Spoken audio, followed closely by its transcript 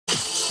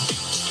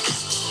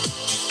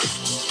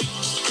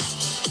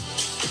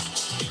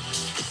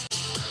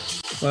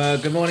Well,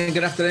 good morning,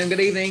 good afternoon, good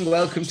evening.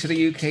 Welcome to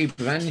the UK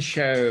Brand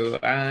Show.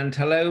 And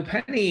hello,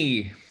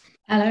 Penny.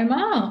 Hello,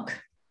 Mark.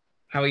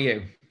 How are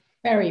you?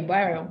 Very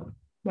well.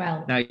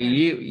 Now,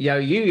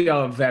 you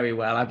are very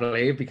well, I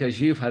believe,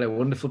 because you've had a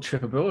wonderful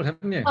trip abroad,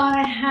 haven't you?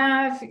 I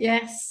have,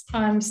 yes.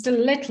 I'm still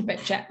a little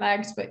bit jet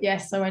lagged, but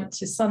yes, I went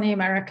to sunny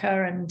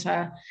America and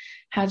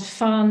had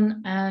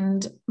fun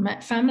and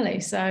met family.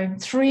 So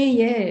 3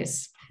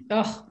 years.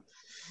 Oh,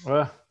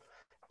 Well,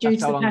 due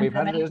that's to how the long we've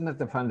had it, pandemic. isn't it?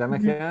 The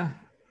pandemic, Mhm. yeah.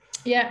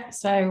 Yeah.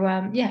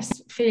 So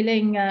yes,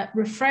 feeling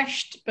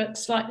refreshed, but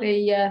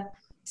slightly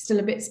still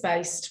a bit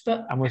spaced.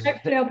 But And was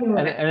hopefully I'll be all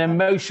right. an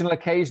emotional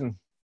occasion.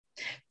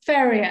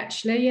 Very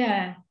actually,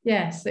 yeah.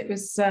 Yes, it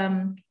was.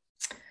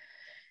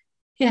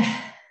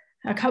 Yeah,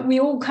 we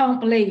all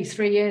can't believe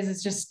 3 years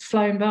has just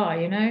flown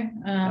by, you know.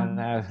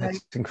 And So,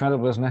 it's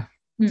incredible, isn't it?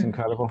 It's hmm.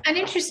 incredible. And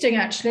interesting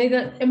actually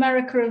that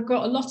America have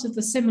got a lot of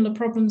the similar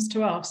problems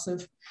to us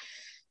of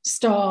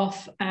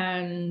staff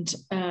and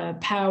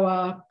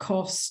power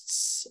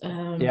costs.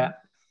 Yeah,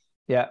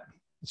 yeah.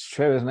 It's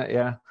true, isn't it?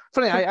 Yeah.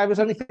 Funny, I was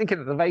only thinking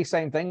of the very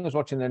same thing. I was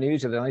watching the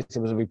news the other night.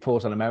 There was a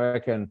report on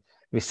America and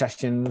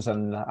recessions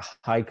and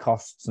high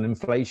costs and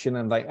inflation.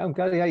 And like, oh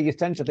God, yeah, you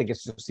tend to think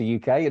it's just the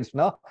UK. It's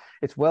not.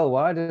 It's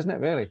worldwide, isn't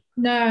it? Really?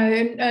 No,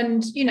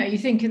 and you know, you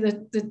think of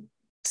the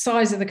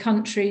size of the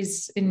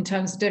countries in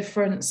terms of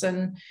difference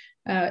and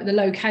the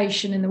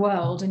location in the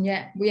world, and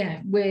yet, yeah,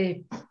 we're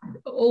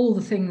all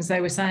the things they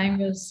were saying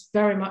was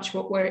very much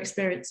what we're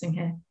experiencing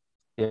here.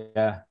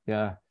 Yeah,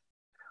 yeah.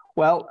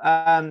 Well,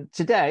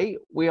 today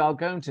we are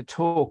going to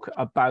talk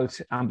about,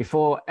 and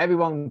before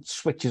everyone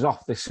switches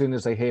off as soon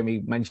as they hear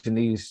me mention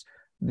these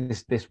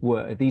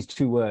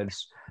two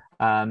words,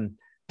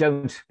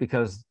 don't,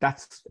 because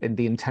that's in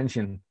the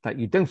intention that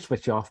you don't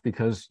switch off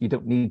because you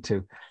don't need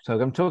to. So I'm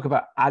going to talk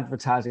about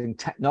advertising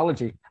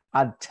technology,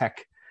 ad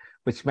tech,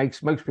 which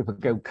makes most people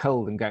go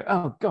cold and go,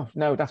 oh gosh,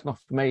 no, that's not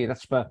for me.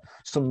 That's for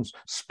some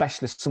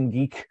specialist, some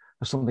geek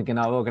or something in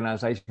our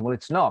organization. Well,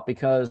 it's not,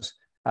 because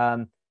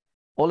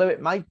although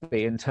it might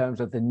be in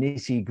terms of the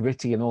nitty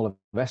gritty and all the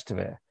rest of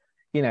it,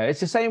 you know, it's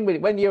the same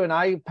with when you and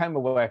I, Pen,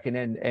 were working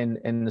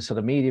in the sort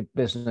of media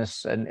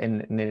business and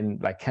in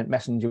like Kent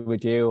Messenger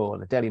with you or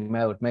the Daily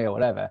Mail with me or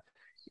whatever.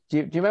 Do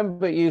you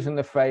remember using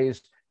the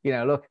phrase, you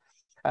know, look,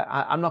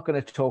 I'm not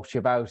going to talk to you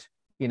about,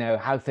 you know,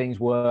 how things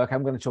work.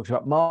 I'm going to talk to you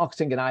about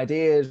marketing and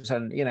ideas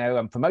and, you know,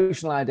 and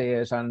promotional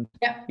ideas. And,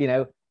 Yeah. you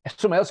know, if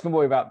someone else can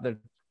worry about the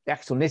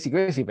actual nitty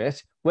gritty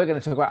bit, we're going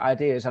to talk about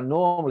ideas. And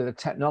normally the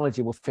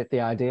technology will fit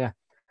the idea.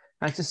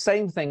 And it's the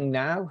same thing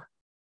now.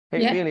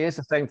 It Yeah. really is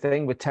the same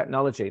thing with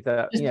technology.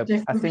 That, Just you a know, I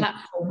different think,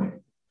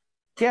 platform.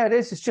 yeah, it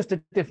is. It's just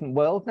a different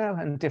world now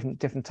and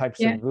different types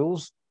Yeah. of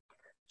rules.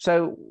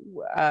 So,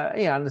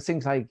 yeah, and the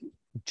things like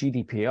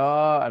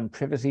GDPR and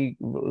privacy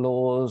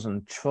laws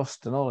and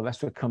trust and all the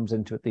rest of it comes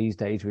into it these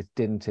days, which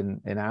didn't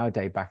in our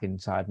day back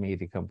inside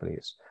media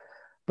companies.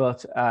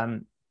 But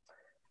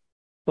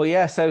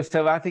yeah, so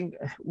I think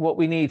what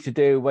we need to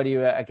do, whether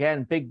you're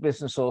again big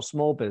business or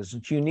small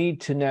business, you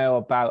need to know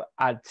about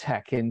ad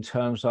tech in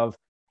terms of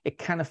it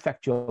can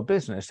affect your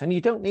business, and you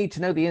don't need to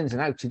know the ins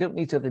and outs. You don't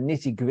need to know the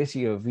nitty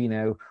gritty of, you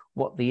know,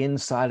 what the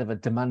inside of a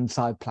demand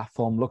side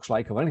platform looks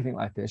like or anything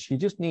like this. You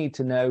just need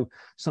to know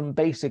some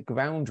basic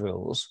ground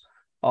rules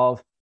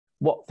of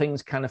what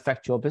things can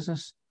affect your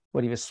business,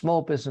 whether you're a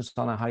small business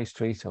on a high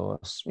street or,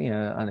 you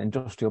know, an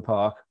industrial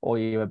park, or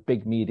you're a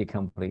big media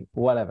company,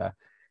 whatever.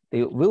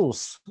 The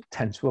rules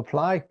tend to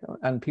apply,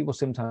 and people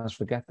sometimes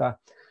forget that.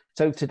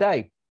 So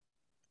today,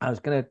 I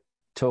was going to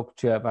talk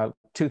to you about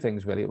two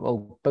things, really,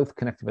 well, both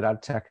connected with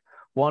ad tech.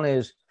 One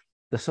is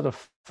the sort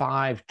of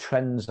 5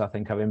 trends I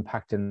think are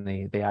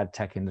impacting the ad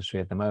tech industry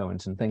at the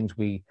moment, and things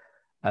we,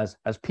 as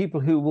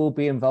people who will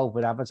be involved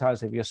with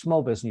advertising. If you're a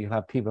small business, you'll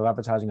have people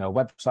advertising on a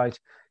website.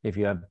 If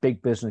you're a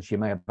big business, you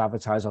may have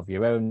advertised of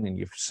your own and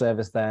you've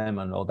serviced them,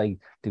 or they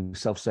do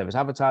self-service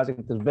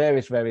advertising.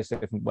 There's various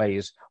different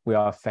ways we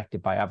are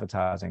affected by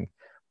advertising,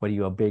 whether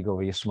you're big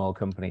or you're a small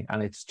company.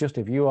 And it's just,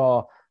 if you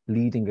are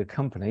leading a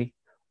company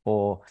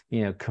or,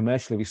 you know,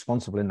 commercially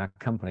responsible in that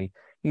company,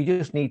 you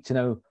just need to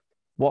know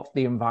what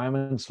the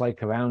environment's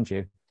like around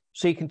you,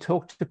 so you can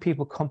talk to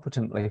people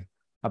competently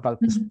about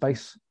the Mhm.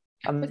 space.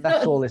 And It's not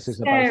that's all this as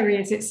is about. scary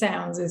as it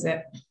sounds, is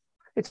it?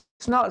 It's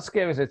not as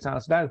scary as it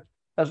sounds now,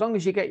 as long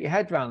as you get your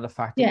head around the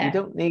fact that you Yeah.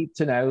 don't need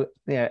to know,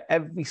 you know,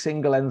 every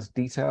single nth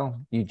detail.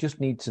 You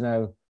just need to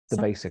know the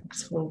Some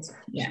basics. principles.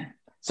 Yeah.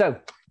 So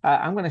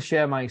I'm going to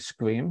share my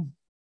screen,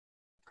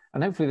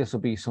 and hopefully this will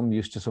be some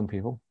use to some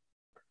people.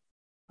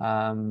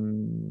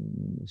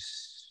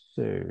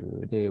 So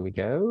there we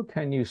go.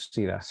 Can you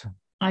see that?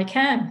 I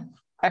can.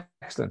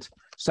 Excellent.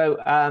 So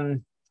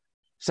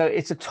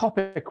it's a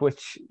topic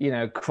which, you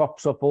know,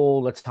 crops up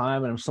all the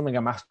time, and something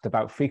I'm asked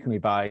about frequently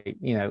by,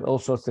 you know, all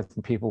sorts of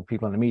different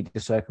people in the media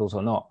circles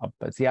or not.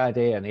 But it's the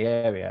idea and the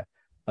area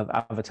of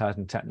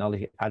advertising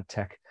technology, ad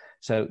tech.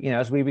 So, you know,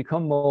 as we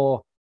become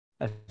more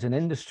as an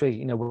industry,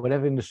 you know,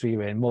 whatever industry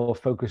you're in, more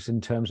focused in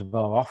terms of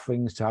our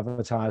offerings to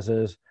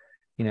advertisers,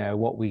 you know,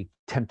 what we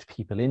tempt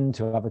people in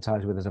to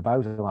advertise with us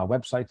about on our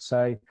website,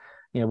 say,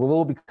 we're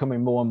all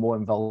becoming more and more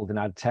involved in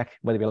ad tech,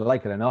 whether we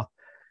like it or not.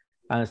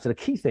 And so the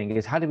key thing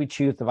is, how do we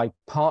choose the right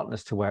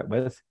partners to work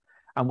with?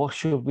 And what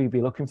should we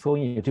be looking for?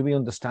 Do we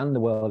understand the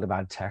world of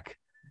ad tech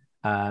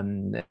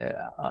on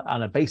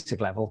a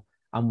basic level,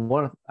 and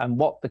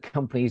what the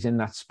companies in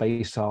that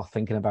space are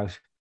thinking about?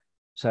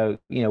 So,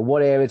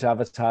 what areas of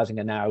advertising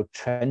are now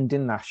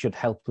trending that should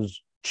help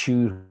us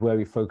choose where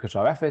we focus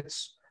our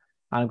efforts.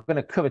 And I'm going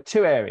to cover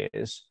two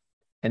areas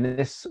in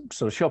this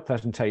sort of short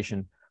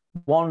presentation.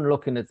 One,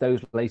 looking at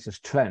those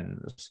latest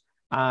trends,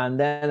 and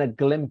then a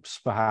glimpse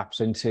perhaps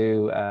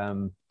into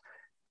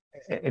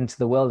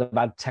the world of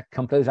ad tech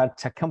companies. Ad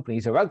tech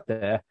companies are out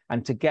there,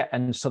 and to get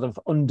an sort of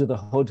under the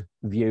hood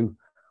view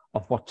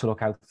of what to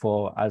look out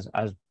for as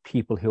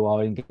people who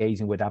are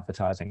engaging with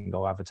advertising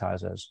or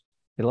advertisers.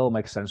 It'll all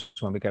make sense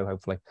when we go,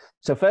 hopefully.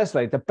 So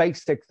firstly, the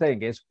basic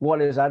thing is,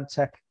 what is ad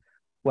tech?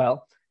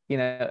 Well,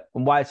 and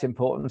why it's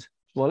important.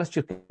 Well, let's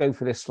just go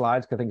for this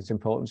slide because I think it's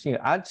important.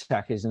 Ad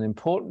tech is an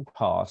important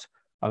part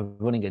of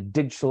running a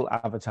digital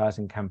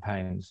advertising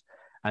campaigns,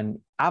 and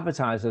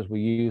advertisers will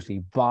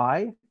usually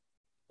buy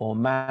or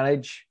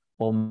manage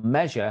or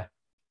measure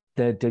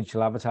their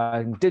digital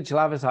advertising. Digital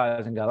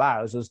advertising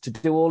allows us to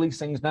do all these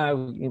things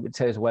now. It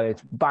says whether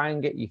it's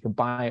buying it, you can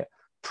buy it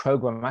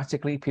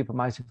programmatically, people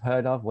might have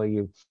heard of, where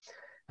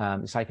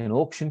it's like an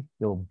auction.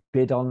 You'll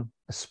bid on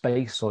a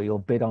space, or you'll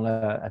bid on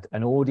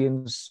an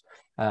audience,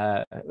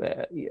 and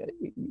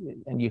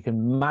you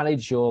can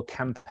manage your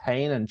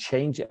campaign and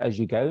change it as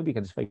you go,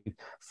 because it's very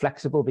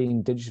flexible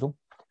being digital.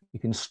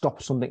 You can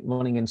stop something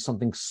running in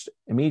something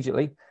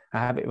immediately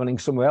and have it running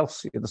somewhere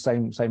else at the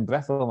same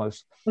breath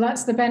almost. Well,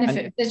 that's the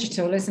benefit of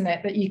digital, isn't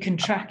it? That you can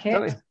track it.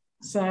 Absolutely.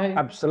 So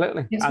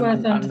absolutely, it's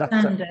worth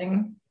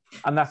understanding.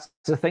 And that's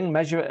the thing,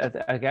 measure it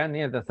again.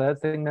 The third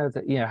thing,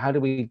 that how do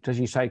we, as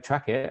you say,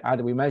 track it? How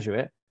do we measure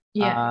it?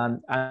 Yeah.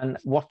 And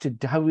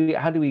how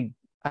do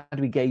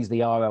we gauge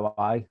the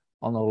ROI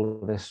on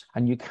all of this?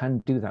 And you can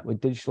do that with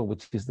digital,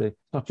 which is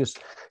not just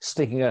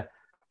sticking a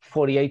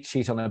 48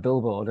 sheet on a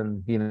billboard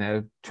and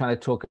trying to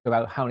talk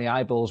about how many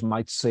eyeballs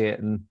might see it,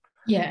 and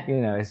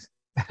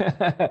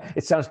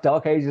it sounds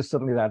dark ages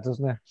suddenly, that,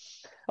 doesn't it?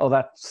 Oh,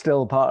 that's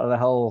still part of the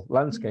whole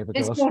landscape, of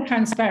course. It's more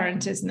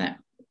transparent, isn't it?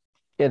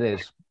 It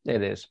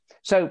is.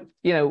 So,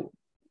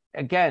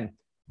 again,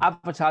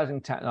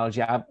 advertising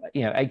technology,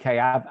 aka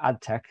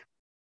ad tech,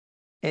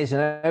 is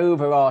an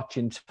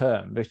overarching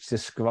term which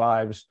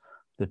describes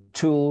the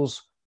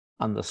tools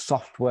and the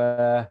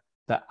software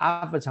that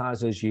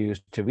advertisers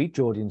use to reach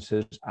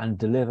audiences and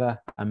deliver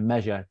and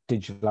measure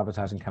digital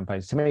advertising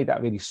campaigns. To me,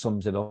 that really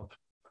sums it up.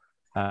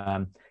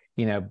 Buying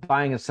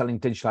and selling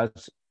digital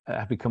ads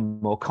have become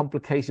more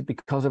complicated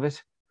because of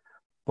it,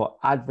 but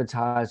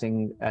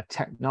advertising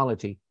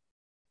technology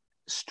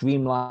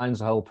streamlines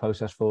the whole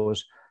process for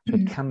us, so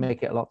it can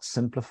make it a lot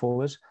simpler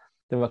for us.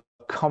 There are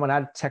common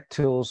ad tech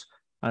tools,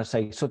 and I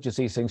say, such as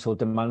these things called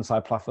demand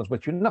side platforms,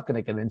 which you're not going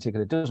to get into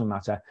because it doesn't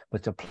matter,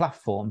 but it's a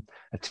platform,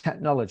 a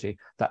technology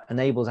that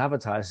enables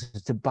advertisers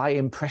to buy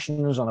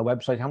impressions on a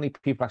website, how many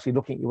people actually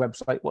looking at your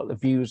website, what the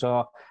views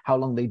are, how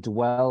long they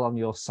dwell on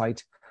your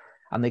site,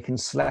 and they can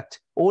select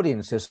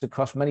audiences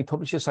across many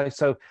publisher sites.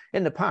 So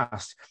in the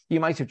past, you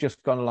might have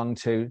just gone along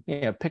to,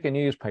 pick a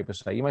newspaper,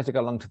 say, you might have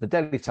gone along to the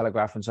Daily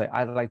Telegraph and say,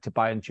 I'd like to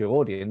buy into your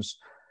audience,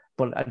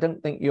 but I don't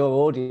think your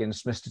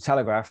audience, Mr.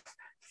 Telegraph,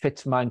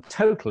 fits mine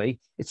totally.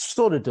 It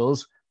sort of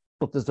does,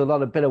 but there's a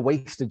lot of bit of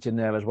wastage in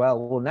there as well.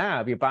 Well, now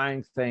if you're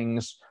buying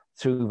things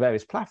through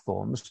various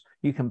platforms,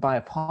 you can buy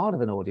a part of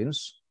an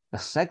audience, a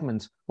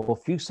segment or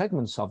a few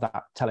segments of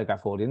that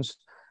Telegraph audience.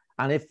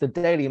 And if the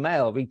Daily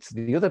Mail reaches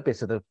the other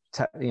bit of the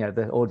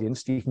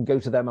audience, you can go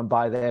to them and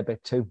buy their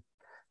bit too.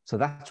 So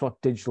that's what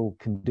digital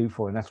can do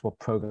for you, and that's what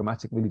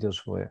programmatic really does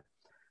for you.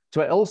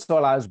 So it also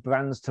allows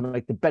brands to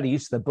make the better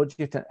use of their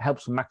budget. It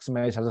helps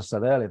maximize, as I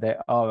said earlier,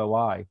 their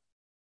ROI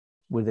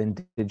within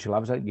digital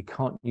advertising. You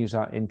can't use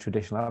that in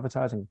traditional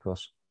advertising, of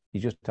course. You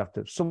just have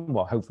to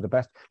somewhat hope for the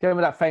best. Do you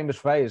remember that famous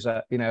phrase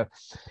that,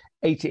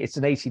 it's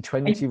an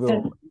 80-20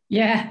 rule?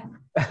 Yeah.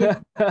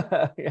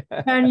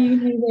 Only you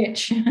know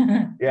which.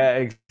 Yeah,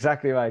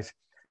 exactly right.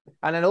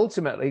 And then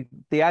ultimately,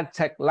 the ad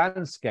tech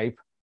landscape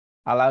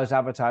allows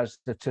advertisers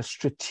to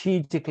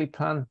strategically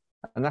plan,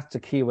 and that's the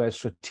key word,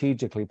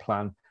 strategically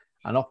plan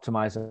and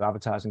optimize their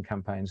advertising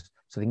campaigns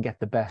so they can get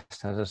the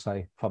best, as I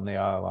say, from the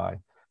ROI.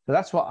 So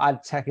that's what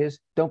ad tech is.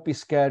 Don't be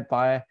scared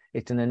by it.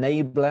 It's an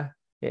enabler.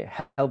 It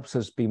helps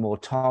us be more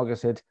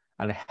targeted,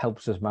 and it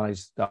helps us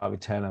manage our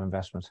return on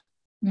investment.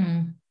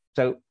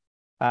 So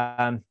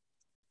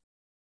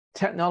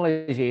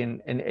technology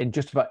in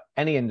just about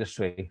any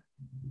industry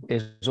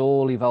is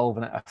all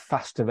evolving at a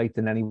faster rate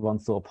than anyone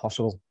thought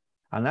possible.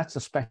 And that's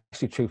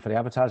especially true for the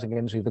advertising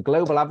industry. The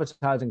global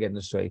advertising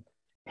industry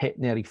hit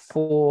nearly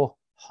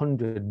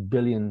 $400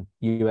 billion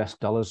US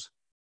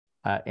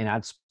in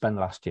ad spend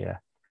last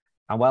year.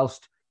 And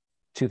whilst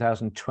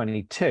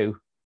 2022,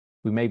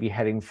 we may be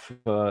heading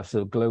for a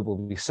sort of global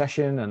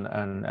recession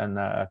and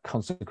a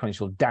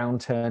consequential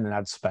downturn in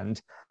ad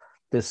spend,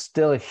 there's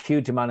still a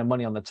huge amount of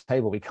money on the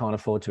table we can't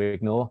afford to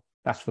ignore.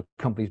 That's for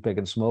companies big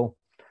and small.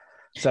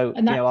 So,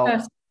 And that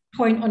first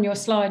point on your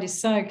slide is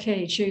so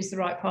key. Choose the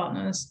right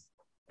partners.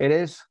 It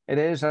is,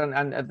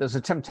 and there's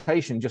a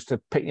temptation just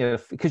to pick,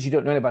 because you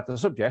don't know about the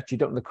subject, you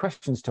don't know the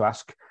questions to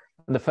ask,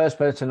 and the first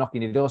person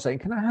knocking your door saying,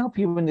 "Can I help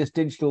you in this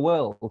digital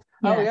world?"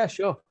 Yeah. Oh yeah,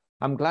 sure.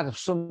 I'm glad if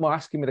someone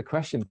asking me the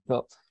question.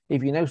 But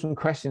if you know some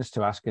questions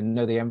to ask and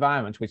know the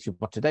environment, which is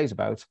what today's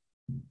about,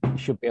 you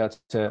should be able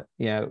to,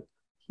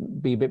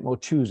 be a bit more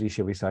choosy,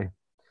 shall we say?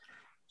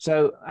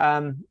 So,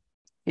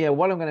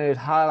 what I'm going to do is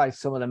highlight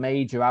some of the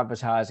major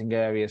advertising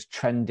areas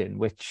trending,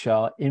 which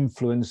are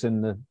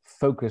influencing the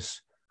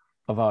focus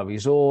of our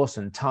resource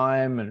and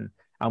time,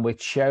 and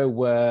which show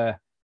where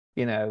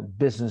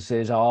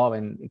businesses are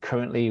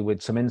currently,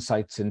 with some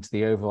insights into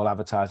the overall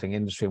advertising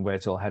industry and where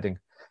it's all heading.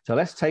 So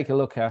let's take a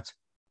look at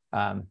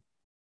the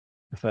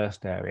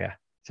first area.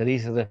 So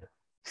these are the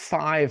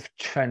 5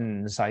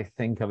 trends I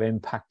think are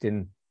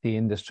impacting the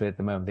industry at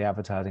the moment, the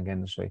advertising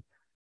industry.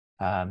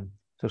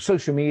 So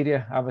social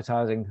media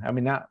advertising, I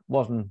mean, that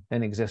wasn't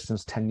in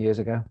existence 10 years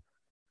ago,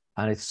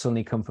 and it's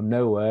suddenly come from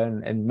nowhere.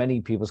 And in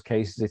many people's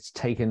cases, it's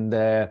taken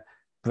their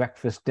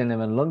breakfast,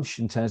 dinner, and lunch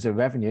in terms of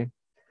revenue.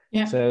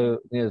 Yeah. So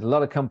there's a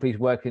lot of companies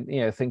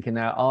working, thinking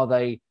now, are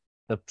they,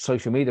 the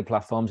social media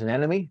platforms, an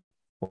enemy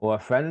or a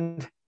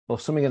friend or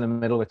something in the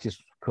middle, which is,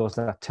 of course,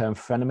 that term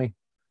frenemy.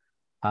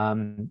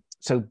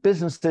 So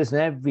businesses in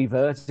every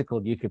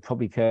vertical you could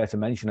probably care to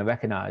mention are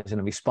recognizing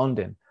and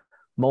responding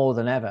more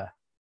than ever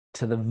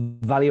to the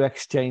value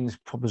exchange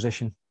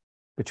proposition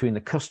between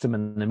the customer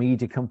and the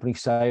media company,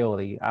 say, or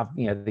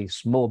the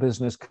small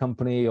business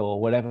company,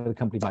 or whatever the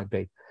company might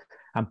be.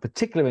 And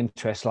particular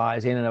interest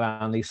lies in and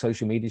around these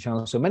social media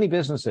channels. So many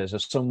businesses are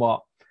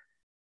somewhat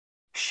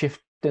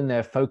shifting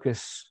their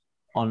focus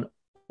on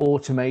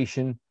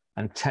automation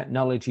and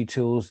technology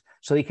tools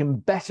so they can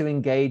better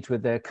engage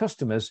with their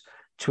customers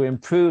to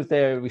improve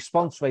their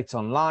response rates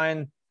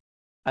online,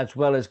 as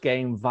well as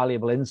gain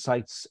valuable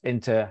insights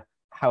into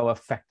how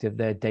effective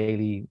their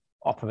daily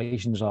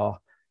operations are,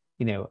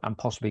 and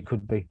possibly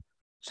could be.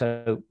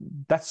 So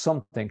that's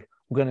something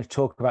we're going to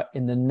talk about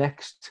in the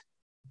next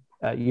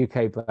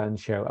UK Brand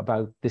Show,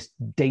 about this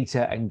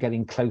data and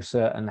getting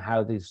closer, and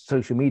how these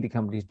social media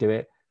companies do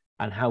it,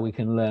 and how we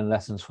can learn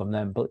lessons from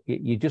them. But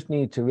you just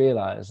need to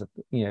realize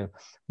that,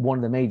 one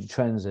of the major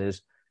trends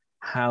is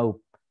how,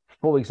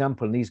 for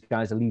example, and these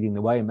guys are leading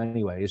the way in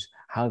many ways,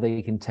 how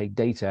they can take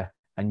data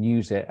and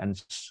use it.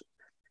 And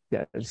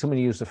someone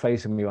used the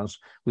phrase to me once,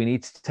 we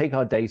need to take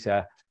our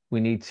data, we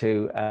need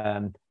to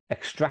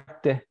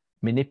extract it,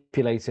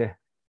 manipulate it,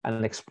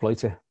 and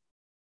exploit it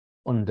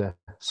under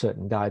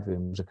certain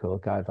guidelines,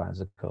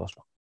 of course.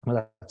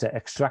 Well, that's it.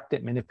 Extract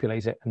it,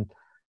 manipulate it,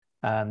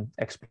 and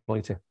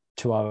exploit it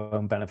to our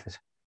own benefit.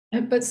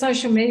 But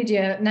social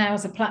media now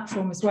as a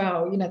platform as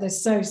well,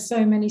 there's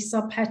so many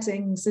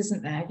subheadings,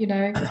 isn't there?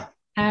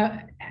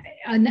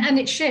 And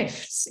it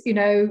shifts.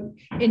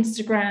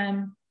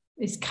 Instagram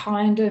is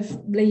kind of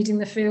leading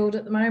the field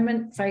at the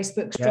moment.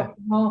 Facebook's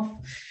dropping off.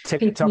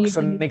 TikTok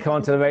suddenly come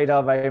onto the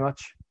radar very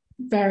much.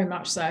 Very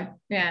much so.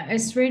 Yeah,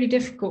 it's really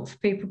difficult for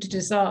people to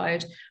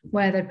decide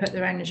where they put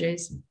their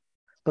energies.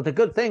 But the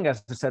good thing,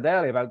 as I said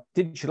earlier, about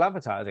digital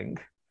advertising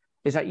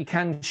is that you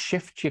can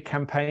shift your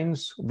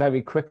campaigns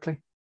very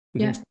quickly.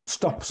 You can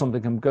stop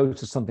something and go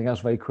to something else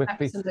very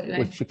quickly. Absolutely.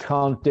 Which you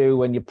can't do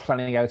when you're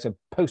planning out a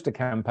poster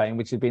campaign,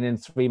 which has been in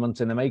 3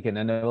 months in the making,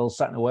 and they're all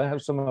sat in a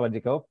warehouse somewhere ready to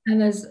go.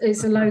 And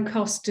it's a low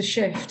cost to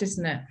shift,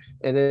 isn't it?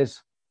 It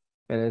is.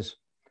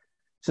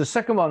 So the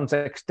second one's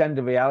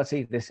extended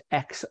reality, this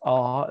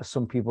XR, as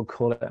some people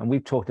call it. And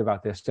we've talked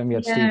about this. Then we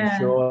had Stephen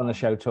Shaw on the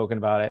show talking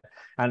about it.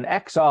 And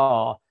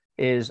XR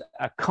is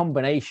a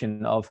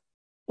combination of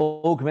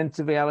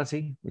augmented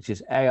reality, which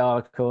is AR,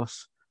 of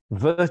course,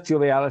 virtual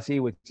reality,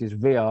 which is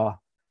VR,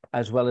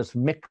 as well as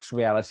mixed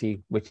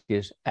reality, which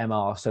is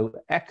MR. So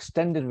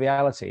extended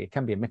reality, it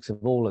can be a mix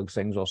of all those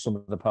things or some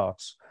of the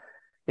parts.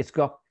 It's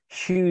got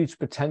huge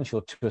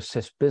potential to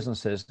assist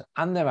businesses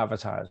and their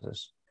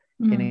advertisers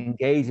in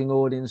engaging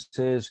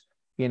audiences,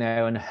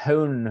 and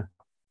hone,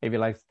 if you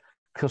like,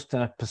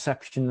 customer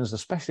perceptions,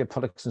 especially of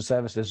products and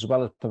services, as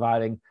well as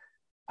providing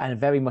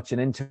very much an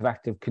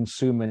interactive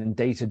consumer and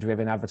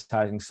data-driven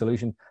advertising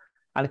solution.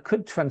 And it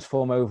could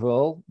transform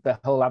overall the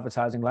whole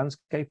advertising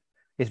landscape.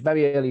 It's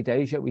very early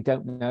days yet. We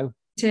don't know.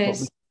 It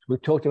is. We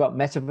talked about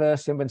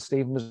metaverse when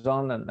Stephen was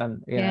on,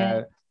 and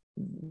know,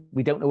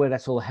 we don't know where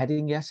that's all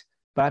heading yet.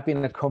 But I've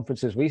been at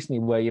conferences recently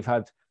where you've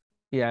had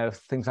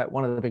things like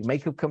one of the big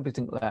makeup companies,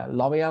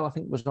 L'Oreal, I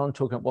think, was on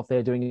talking about what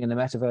they're doing in the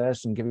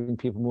metaverse and giving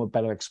people more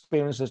better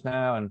experiences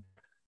now, and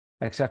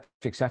et cetera,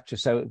 et cetera.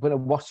 So we're going to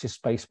watch this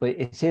space, but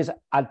it is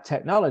ad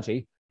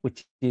technology,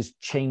 which is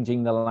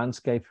changing the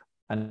landscape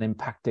and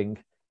impacting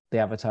the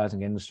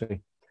advertising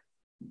industry.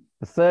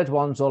 The third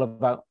one's all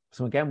about,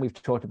 so again, we've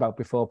talked about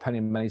before, Penny,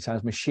 many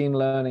times, machine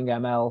learning,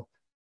 ML,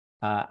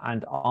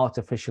 and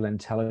artificial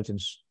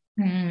intelligence.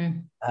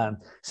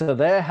 So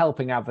they're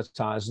helping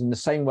advertisers in the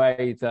same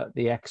way that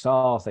the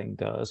XR thing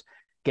does,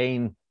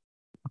 gain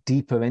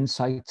deeper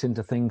insights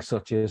into things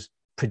such as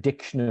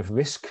prediction of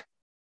risk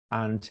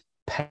and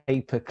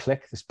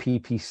pay-per-click, this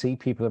PPC,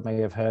 people may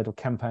have heard of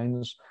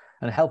campaigns,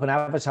 and helping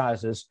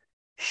advertisers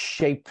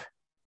shape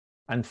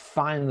and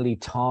finally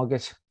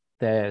target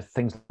their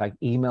things like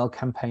email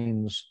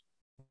campaigns,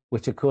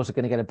 which of course are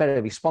going to get a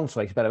better response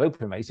rate, a better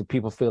open rate if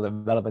people feel they're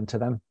relevant to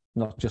them,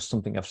 not just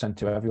something I've sent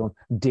to everyone.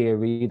 Dear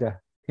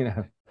reader,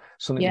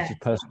 something which is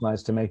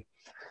personalized to me.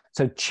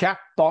 So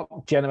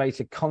chatbot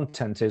generated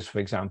content is, for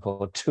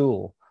example, a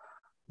tool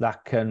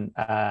that can,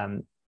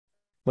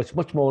 it's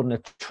much more than a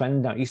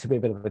trend now. It used to be a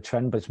bit of a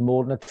trend, but it's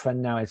more than a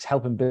trend now. It's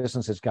helping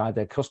businesses guide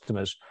their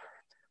customers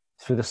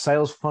through the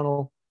sales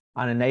funnel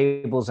and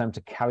enables them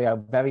to carry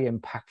out very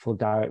impactful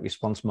direct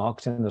response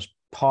marketing as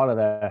part of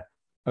their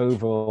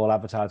overall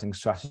advertising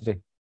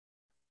strategy.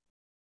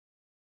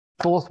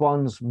 Fourth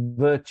one's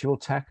virtual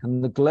tech,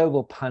 and the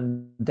global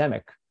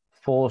pandemic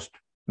forced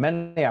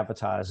many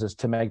advertisers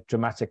to make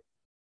dramatic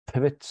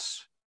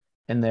pivots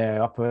in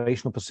their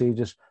operational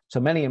procedures. So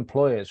many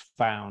employers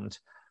found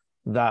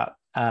that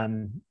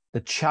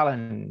the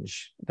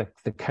challenge that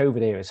the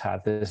COVID era has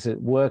had is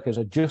that workers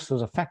are just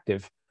as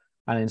effective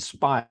and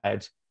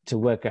inspired to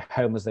work at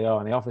home as they are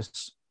in the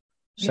office.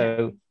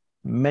 So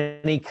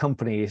many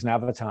companies and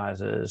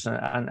advertisers,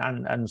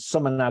 and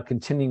some are now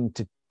continuing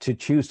to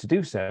choose to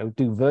do so,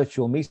 do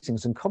virtual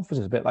meetings and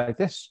conferences, a bit like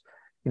this,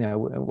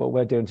 what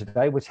we're doing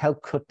today, which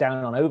help cut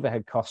down on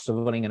overhead costs of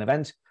running an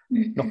event,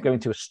 not going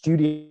to a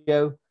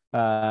studio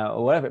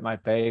or whatever it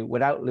might be,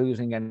 without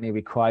losing any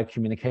required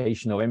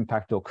communication or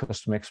impact or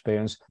customer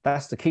experience.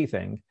 That's the key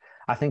thing.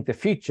 I think the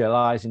future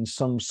lies in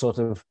some sort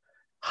of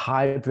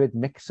hybrid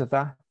mix of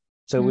that.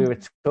 So we were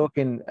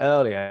talking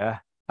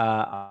earlier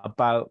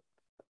about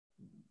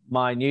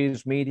my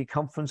news media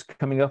conference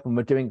coming up, and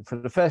we're doing for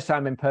the first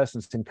time in person.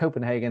 It's in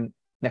Copenhagen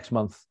next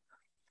month.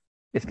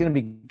 It's going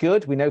to be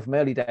good. We know from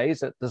early days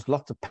that there's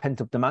lots of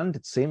pent-up demand,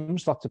 it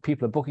seems. Lots of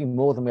people are booking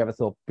more than we ever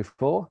thought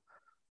before.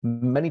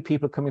 Many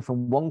people are coming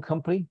from one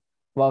company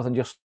rather than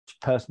just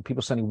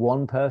people sending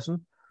one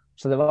person.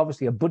 So there's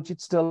obviously a budget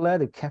still there.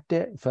 They've kept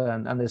it,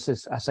 and there's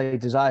this, I say,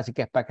 desire to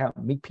get back out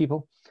and meet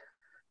people.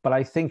 But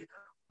I think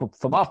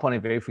from our point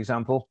of view, for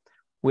example,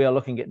 we are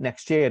looking at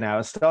next year now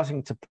and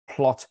starting to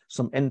plot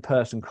some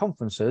in-person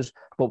conferences,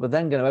 but we're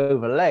then going to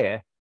overlay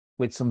it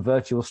with some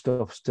virtual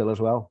stuff still as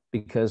well,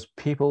 because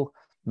people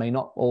may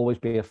not always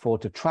be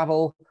afford to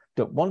travel,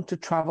 don't want to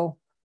travel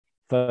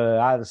for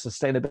either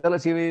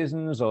sustainability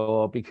reasons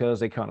or because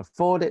they can't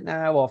afford it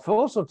now, or for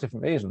all sorts of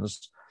different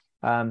reasons.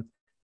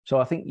 So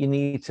I think you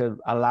need to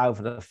allow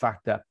for the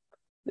fact that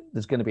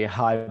there's going to be a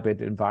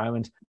hybrid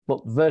environment,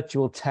 but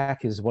virtual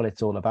tech is what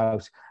it's all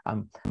about.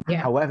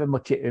 However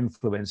much it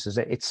influences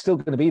it, it's still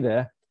going to be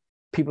there.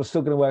 People are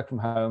still going to work from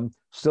home.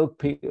 Still,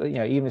 people,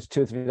 even if it's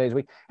 2 or 3 days a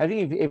week. I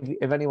think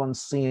if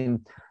anyone's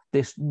seen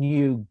this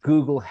new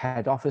Google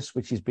head office,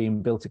 which is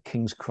being built at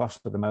King's Cross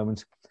at the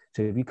moment.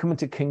 So if you come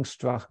into King's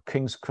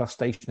Cross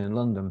Station in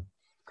London,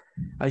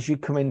 as you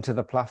come into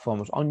the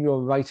platforms, on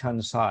your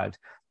right-hand side,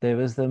 there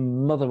is the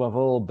mother of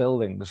all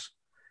buildings.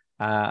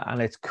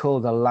 And it's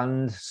called a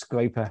land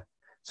scraper.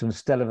 So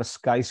instead of a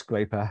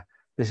skyscraper,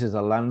 this is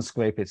a land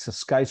scraper. It's a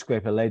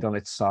skyscraper laid on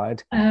its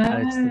side.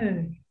 And it's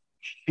the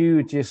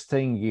hugest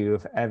thing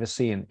you've ever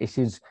seen. It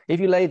is, if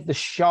you laid the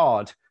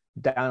Shard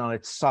down on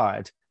its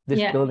side,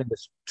 this building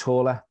is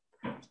taller.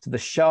 So the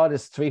Shard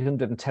is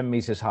 310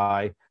 meters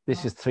high.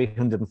 This is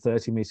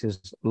 330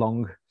 meters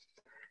long.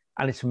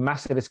 And it's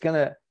massive. It's going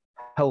to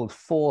hold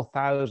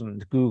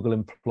 4,000 Google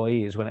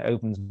employees when it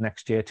opens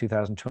next year,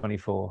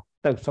 2024.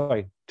 No,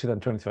 sorry,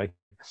 2023.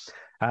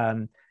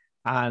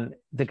 And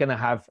they're going to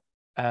have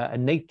a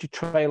nature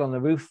trail on the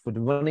roof with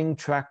a running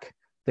track.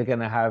 They're going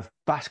to have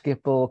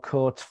basketball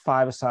courts,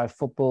 five-a-side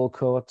football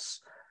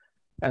courts,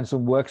 and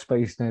some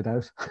workspace, no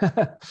doubt.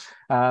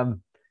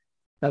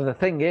 Now, the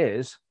thing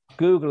is,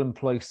 Google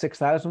employs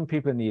 6,000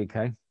 people in the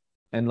UK,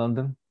 in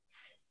London.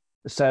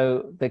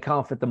 So they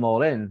can't fit them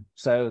all in.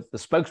 So the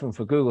spokesman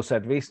for Google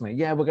said recently,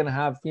 we're going to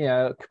have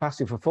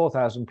capacity for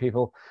 4,000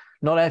 people.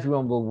 Not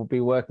everyone will be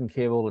working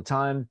here all the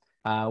time.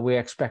 We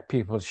expect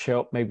people to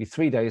show up maybe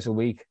 3 days a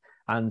week.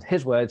 And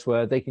his words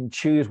were they can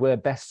choose where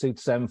best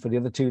suits them for the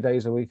other 2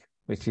 days a week,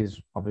 which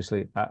is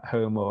obviously at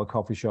home or a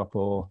coffee shop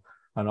or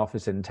an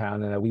office in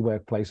town, in a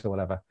WeWork place or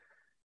whatever.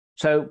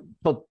 So,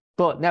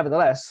 but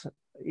nevertheless,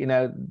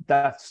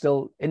 that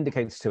still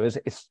indicates to us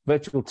it's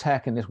virtual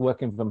tech and it's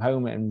working from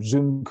home, and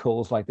Zoom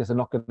calls like this are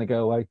not going to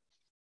go away.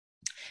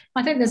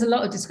 I think there's a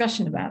lot of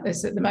discussion about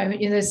this at the moment.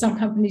 There's some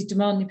companies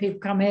demanding people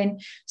come in,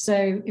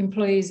 so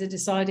employees are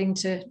deciding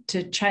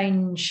to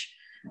change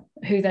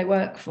who they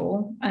work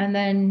for. And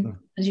then,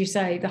 as you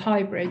say, the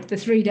hybrid, the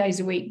 3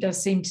 days a week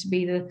does seem to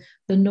be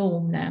the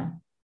norm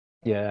now.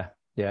 Yeah.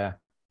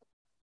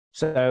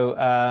 So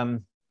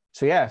and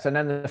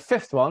then the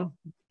fifth one,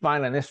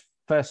 finally, in this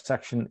first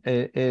section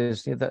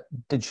is the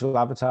digital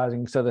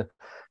advertising. So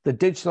the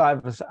digital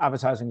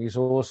advertising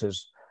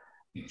resources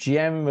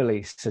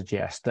generally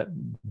suggest that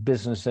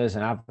businesses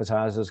and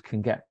advertisers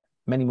can get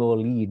many more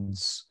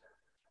leads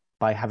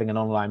by having an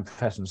online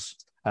presence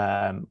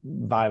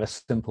via a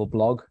simple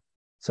blog.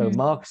 So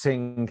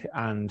marketing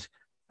and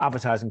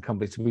advertising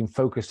companies have been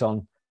focused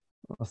on,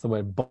 what's the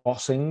word,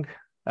 bossing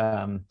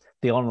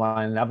the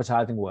online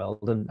advertising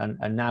world,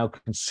 and now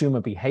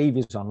consumer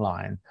behaviors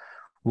online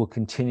will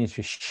continue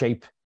to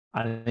shape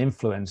and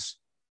influence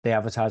the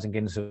advertising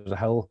industry as a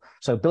whole.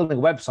 So building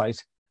a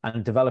website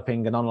and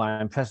developing an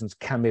online presence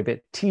can be a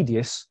bit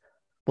tedious,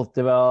 but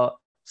there are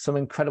some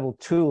incredible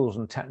tools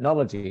and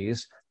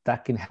technologies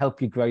that can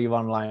help you grow your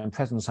online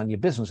presence and your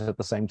business at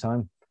the same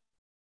time.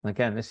 And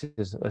again,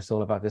 it's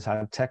all about this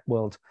ad tech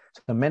world.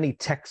 So many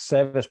tech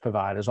service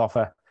providers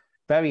offer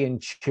very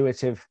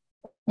intuitive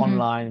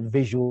online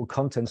visual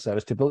content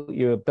service to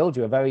build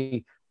you a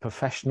very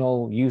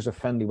professional,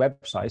 user-friendly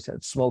website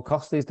at small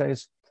cost these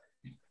days.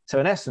 So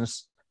in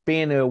essence,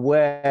 being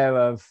aware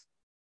of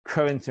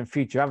current and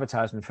future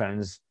advertising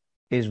trends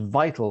is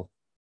vital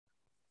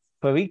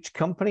for each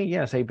company,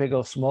 say big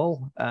or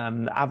small,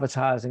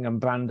 advertising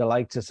and brand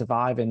alike, to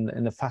survive in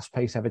the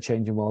fast-paced,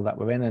 ever-changing world that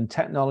we're in. And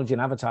technology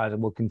and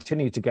advertising will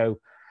continue to go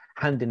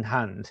hand in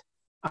hand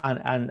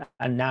and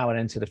now and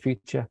into the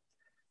future.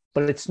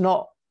 But it's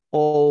not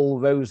all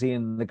rosy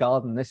in the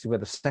garden. This is where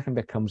the second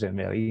bit comes in,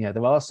 really.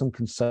 There are some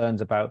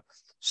concerns about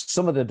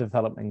some of the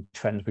developing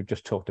trends we've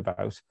just talked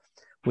about,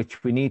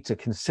 which we need to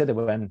consider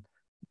when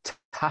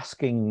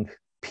tasking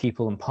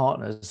people and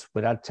partners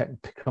with ad tech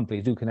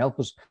companies who can help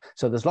us.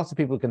 So there's lots of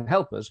people who can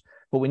help us,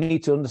 but we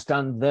need to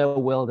understand their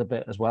world a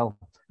bit as well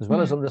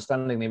as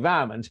understanding the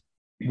environment.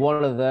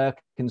 What are their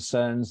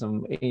concerns,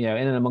 and in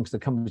and amongst the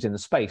companies in the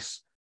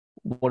space,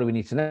 what do we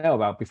need to know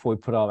about before we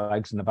put our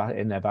eggs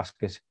in their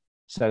basket?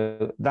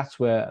 So that's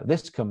where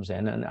this comes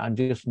in, and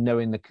just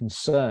knowing the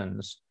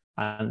concerns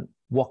and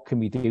what can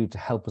we do to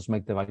help us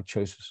make the right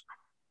choices.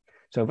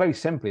 So very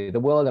simply, the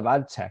world of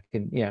ad tech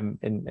in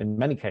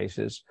many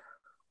cases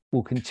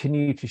will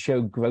continue to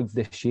show growth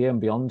this year and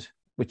beyond,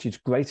 which is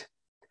great.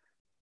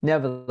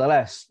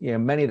 Nevertheless,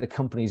 many of the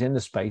companies in the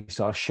space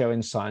are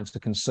showing signs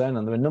of concern,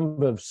 and there are a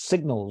number of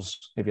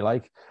signals, if you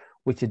like,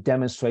 which are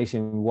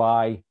demonstrating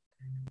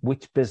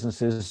which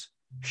businesses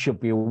should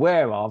be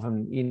aware of,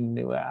 and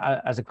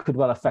as it could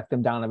well affect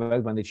them down the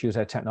road when they choose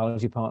their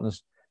technology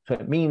partners. So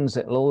it means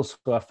it'll also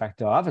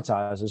affect our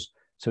advertisers.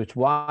 So it's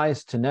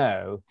wise to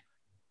know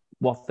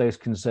what those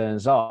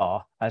concerns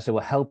are, as it will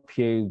help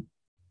you,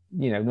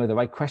 know the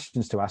right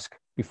questions to ask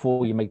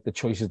before you make the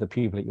choices of the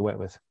people that you work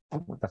with.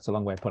 That's a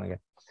long way of putting it.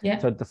 Yeah.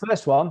 So the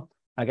first one,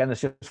 again,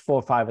 there's just 4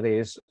 or 5 of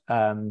these,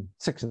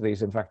 6 of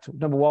these, in fact.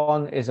 Number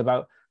one is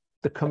about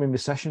the coming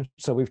recession.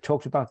 So we've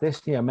talked about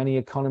this. Many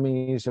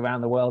economies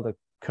around the world are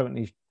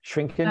currently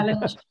shrinking.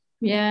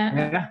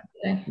 Yeah.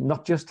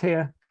 Not just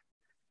here.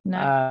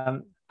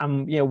 No.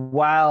 And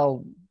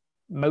while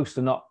most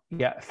are not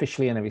yet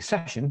officially in a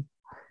recession,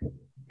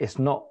 it's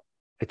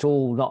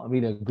all not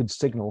really a good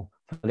signal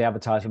for the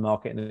advertising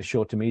market in the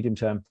short to medium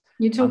term.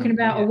 You're talking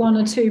about a 1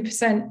 or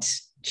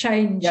 2%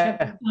 change,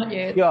 aren't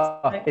you?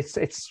 Yeah,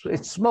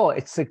 it's small.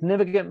 It's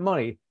significant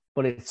money,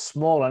 but it's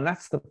small, and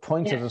that's the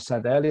point. As I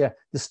said earlier,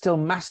 there's still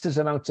massive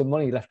amounts of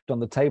money left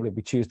on the table if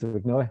we choose to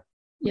ignore it.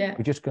 Yeah,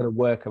 we just got to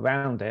work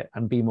around it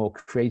and be more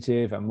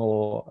creative and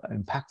more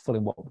impactful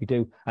in what we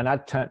do. And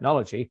ad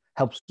technology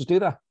helps us do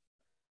that.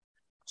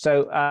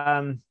 So,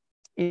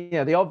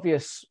 the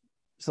obvious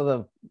sort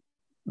of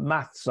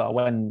maths are,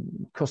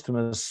 when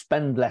customers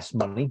spend less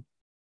money,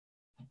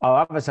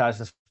 our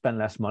advertisers spend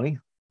less money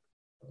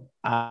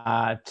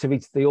to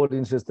reach the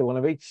audiences they want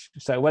to reach.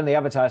 So when the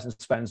advertising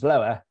spends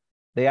lower,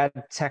 the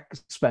ad tech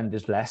spend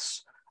is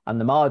less, and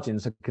the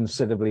margins are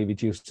considerably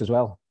reduced as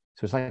well.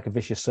 So it's like a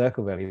vicious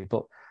circle, really.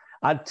 But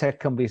ad tech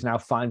companies now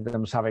find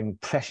themselves having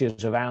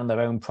pressures around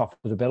their own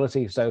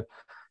profitability. So,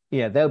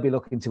 they'll be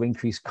looking to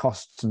increase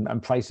costs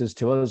and prices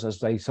to us as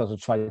they sort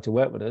of try to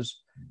work with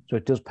us. So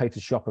it does pay to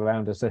shop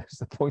around us. That's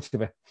the point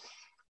of it.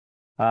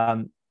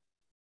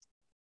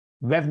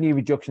 Revenue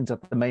reductions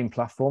at the main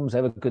platforms,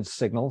 they're a good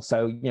signal.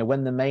 So,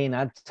 when the main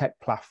ad tech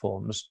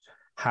platforms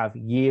have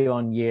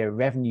year-on-year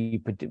revenue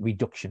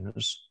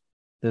reductions,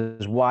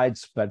 there's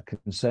widespread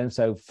concern.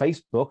 So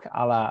Facebook,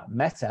 a la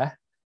Meta,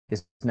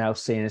 is now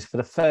seen as, for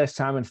the first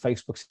time in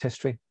Facebook's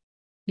history.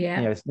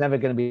 It's never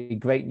going to be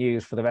great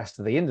news for the rest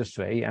of the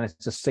industry, and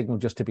it's a signal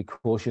just to be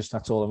cautious.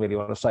 That's all I really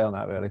want to say on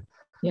that, really.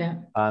 Yeah.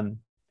 And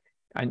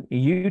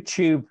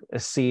YouTube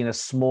is seen as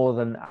smaller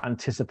than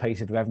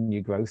anticipated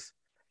revenue growth.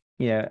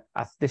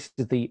 This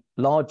is the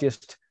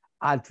largest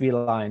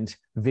ad-reliant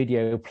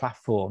video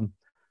platform,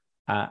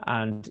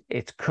 and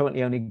it's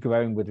currently only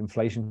growing with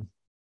inflation.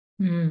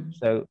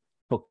 So,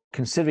 but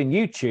considering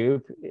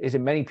YouTube is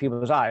in many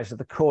people's eyes at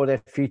the core of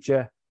their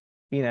future,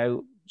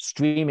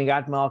 streaming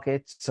ad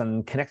markets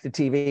and connected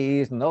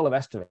TVs and all the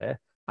rest of it.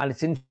 And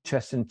it's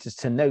interesting just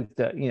to note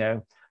that,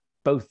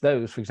 both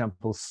those, for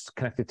example,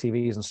 connected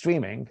TVs and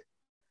streaming,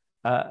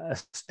 are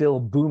still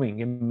booming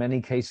in many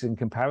cases in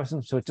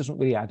comparison. So it doesn't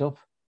really add up.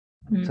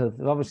 So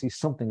there's obviously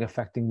something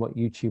affecting what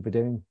YouTube are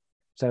doing.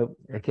 So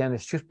again,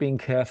 it's just being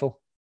careful.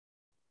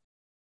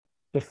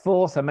 The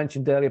fourth, I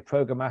mentioned earlier,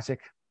 programmatic.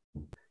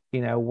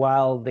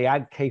 While the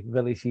ad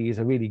capabilities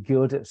are really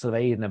good at sort of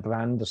aiding a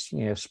brand,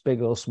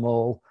 big or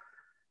small,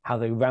 how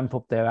they ramp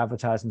up their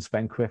advertising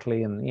spend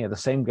quickly. And, the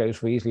same goes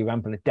for easily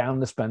ramping it down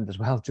the spend as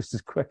well, just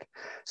as quick.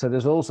 So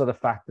there's also the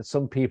fact that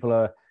some people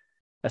are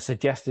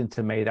suggesting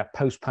to me that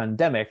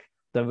post-pandemic,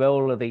 the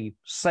role of the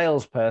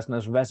salesperson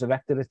has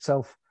resurrected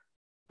itself.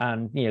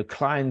 And,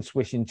 clients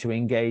wishing to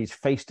engage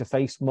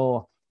face-to-face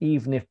more,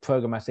 even if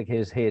programmatic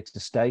is here to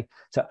stay.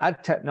 So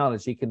ad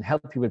technology can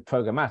help you with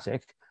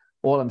programmatic.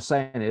 All I'm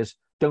saying is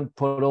don't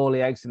put all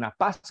the eggs in that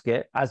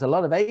basket, as a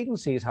lot of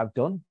agencies have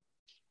done.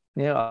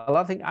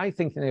 I think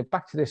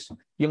back to this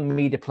young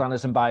media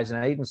planners and buyers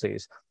and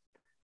agencies,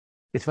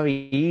 it's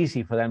very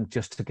easy for them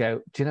just to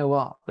go, do you know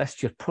what? Let's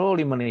just put all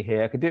your money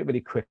here. I can do it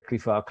really quickly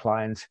for our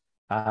client.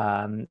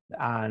 And,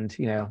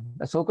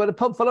 let's all go to the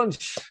pub for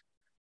lunch.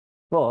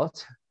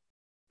 But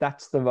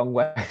that's the wrong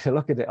way to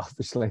look at it,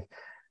 obviously,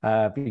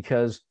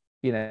 because,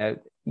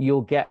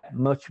 you'll get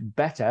much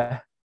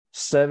better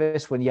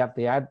service when you have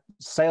the ad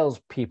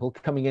sales people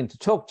coming in to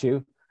talk to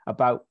you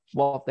about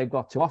what they've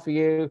got to offer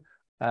you,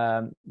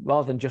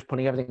 rather than just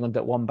putting everything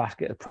under one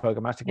basket of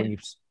programmatic when you're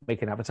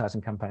making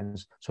advertising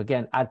campaigns. So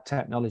again, ad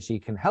technology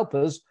can help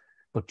us,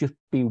 but just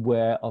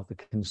beware of the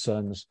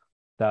concerns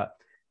that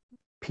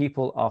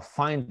people are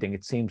finding,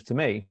 it seems to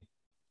me,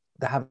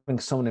 that having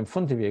someone in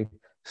front of you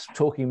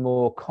talking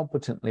more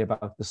competently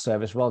about the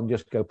service rather than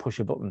just go push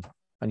a button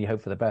and you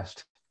hope for the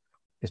best.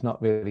 It's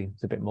not really,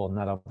 it's a bit more than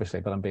that, obviously,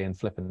 but I'm being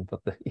flippant,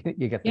 but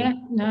you get the... Yeah,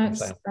 no,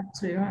 it's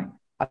absolutely right.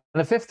 And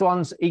the fifth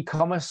one's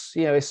e-commerce,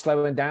 is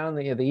slowing down.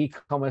 The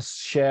e-commerce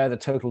share, the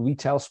total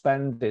retail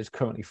spend is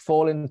currently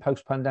falling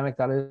post-pandemic,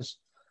 that is.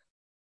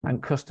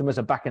 And customers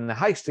are back in the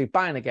high street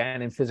buying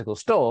again in physical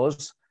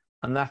stores.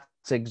 And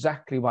that's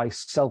exactly why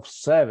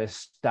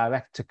self-service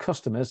direct to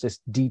customers, this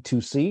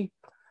D2C,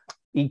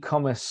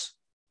 e-commerce,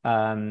 we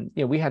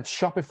had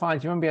Shopify.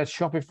 Do you remember we had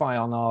Shopify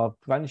on our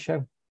brand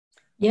show?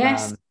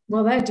 Yes.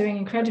 Well, they're doing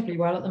incredibly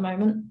well at the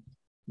moment.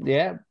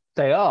 Yeah,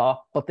 they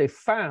are. But they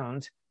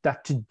found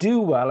that to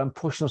do well and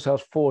push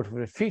themselves forward for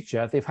the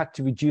future, they've had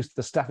to reduce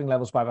the staffing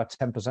levels by about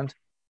 10%.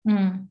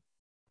 Mm.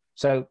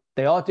 So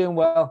they are doing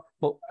well,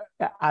 but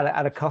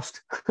at a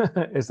cost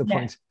is the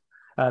point.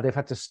 They've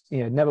had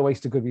to, never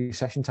waste a good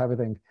recession type of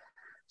thing.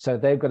 So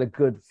they've got a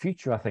good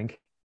future, I think,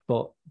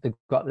 but they've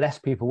got less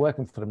people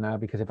working for them now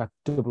because they've had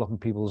to double up on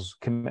people's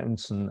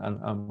commitments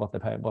and what they're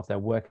paying, what they're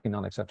working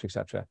on, et cetera, et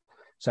cetera.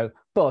 So,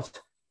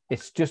 but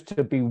it's just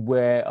to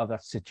beware of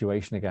that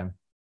situation again.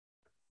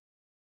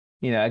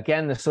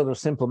 Again, the sort of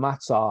simple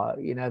maths are,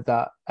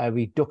 that a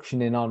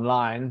reduction in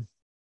online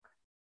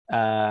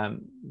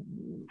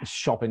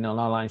shopping, on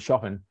online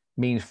shopping,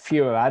 means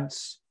fewer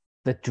ads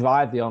that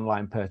drive the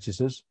online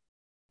purchases,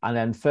 and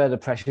then further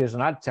pressures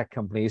on ad tech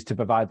companies to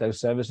provide those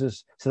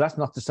services. So that's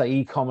not to say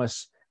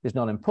e-commerce is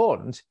not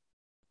important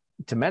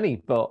to many,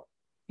 but,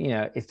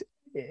 and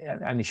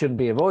it shouldn't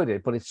be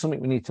avoided, but it's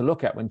something we need to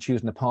look at when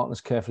choosing the partners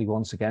carefully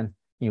once again.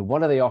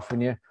 What are they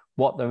offering you?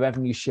 What the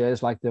revenue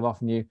shares like they're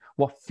offering you?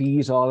 What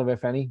fees are there,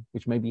 if any,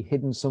 which may be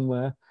hidden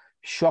somewhere?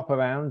 Shop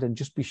around and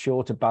just be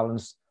sure to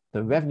balance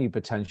the revenue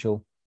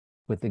potential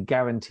with the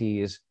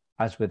guarantees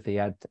as with the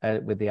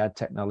ad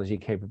technology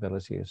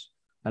capabilities.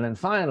 And then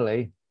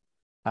finally,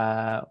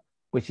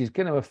 which is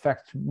going to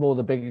affect more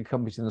the bigger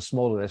companies than the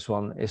smaller, this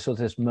one is sort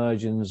of this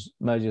mergers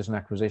and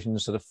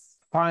acquisitions, sort of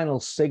final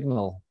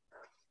signal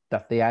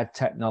that the ad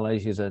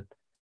technologies are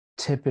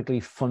typically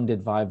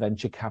funded by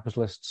venture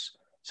capitalists.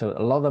 So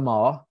a lot of them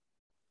are,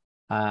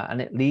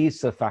 and it leads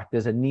to the fact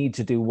there's a need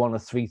to do one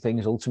of three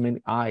things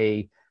ultimately,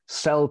 i.e.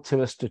 sell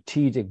to a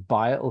strategic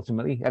buyer.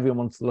 Ultimately,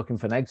 everyone's looking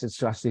for an exit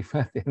strategy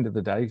at the end of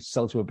the day,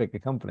 sell to a bigger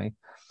company,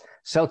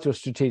 sell to a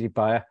strategic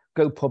buyer,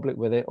 go public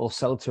with it, or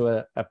sell to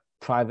a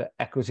private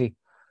equity,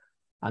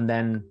 and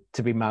then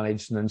to be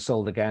managed and then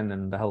sold again,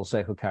 and the whole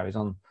circle carries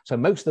on. So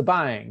most of the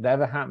buying that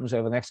ever happens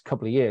over the next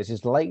couple of years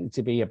is likely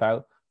to be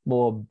about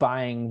more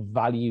buying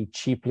value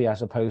cheaply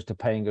as opposed to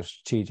paying a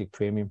strategic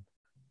premium.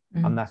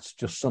 Mm-hmm. And that's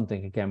just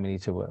something, again, we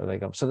need to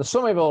wake up. So the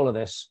summary of all of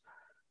this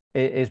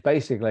is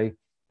basically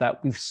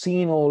that we've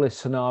seen all this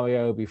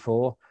scenario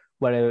before,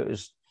 whether it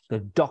was the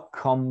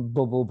dot-com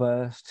bubble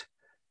burst,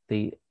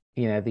 the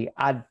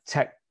ad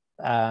tech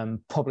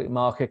public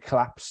market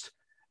collapsed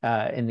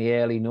in the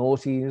early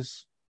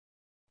noughties,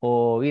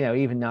 or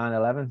even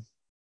 9/11.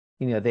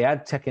 The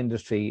ad tech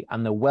industry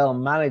and the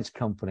well-managed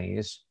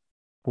companies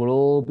will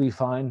all be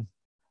fine,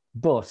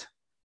 but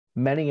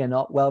many are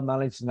not well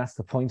managed, and that's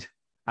the point,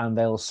 and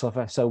they'll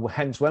suffer. So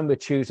hence, when we're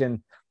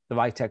choosing the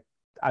right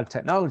ad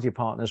technology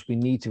partners, we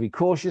need to be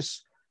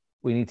cautious.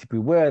 We need to be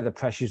aware of the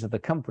pressures of the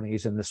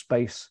companies in the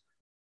space,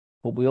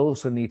 but we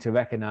also need to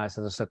recognize,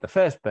 as I said the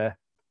first bit,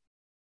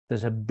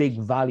 there's a big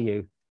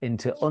value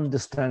into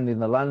understanding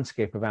the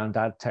landscape around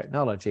ad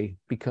technology,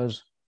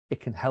 because it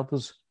can help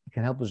us. It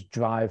can help us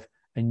drive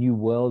a new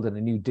world and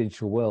a new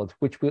digital world,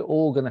 which we're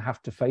all going to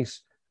have to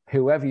face,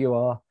 whoever you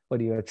are,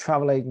 whether you're a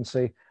travel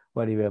agency,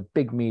 whether you're a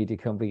big media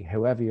company,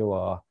 whoever you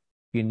are,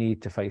 you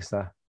need to face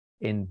that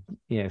in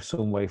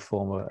some way,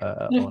 form, or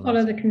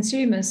follow the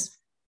consumers.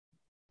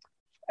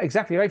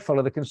 Exactly right.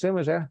 Follow the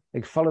consumers. Yeah,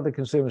 follow the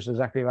consumers.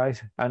 Exactly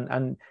right.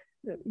 And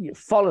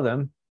follow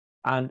them,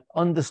 and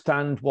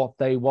understand what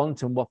they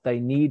want and what they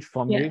need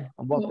from you,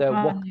 and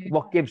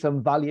what gives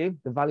them value,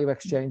 the value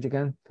exchange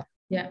again.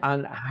 Yeah.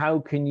 And how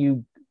can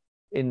you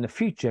in the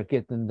future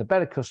give them the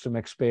better customer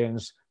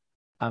experience,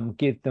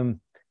 give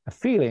them a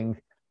feeling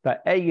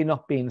that you're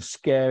not being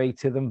scary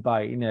to them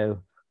by,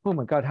 oh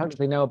my God, how do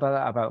they know about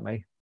that about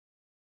me?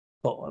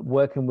 But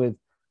working with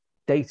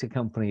data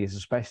companies,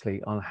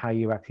 especially on how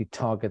you actually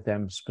target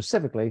them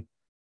specifically,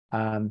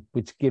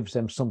 which gives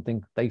them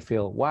something they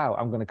feel, wow,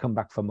 I'm going to come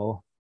back for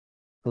more.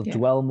 They'll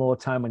dwell more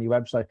time on your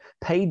website.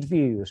 Paid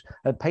views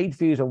on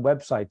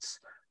websites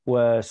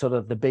were sort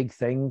of the big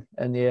thing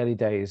in the early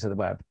days of the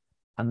web.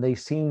 And they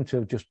seem to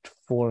have just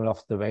fallen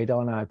off the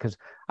radar now, because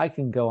I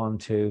can go on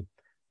to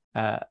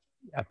a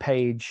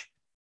page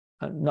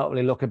and not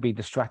really look and be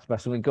distracted by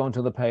something, go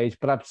onto the page,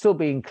 but I've still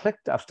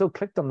clicked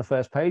on the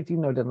first page,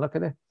 even though I didn't look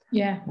at it.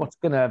 Yeah. What's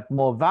going to have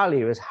more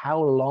value is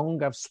how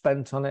long I've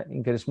spent on it,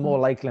 because it's more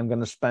likely I'm going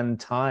to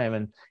spend time.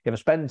 And if I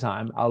spend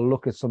time, I'll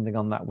look at something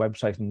on that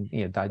website and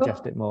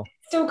digest it more.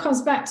 It still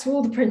comes back to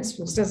all the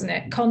principles, doesn't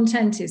it?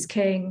 Content is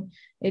king.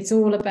 It's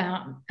all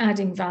about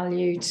adding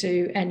value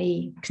to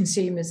any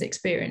consumer's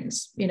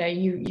experience.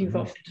 You've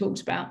often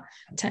talked about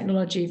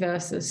technology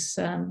versus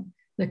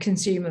the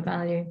consumer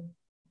value.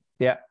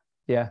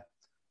 Yeah.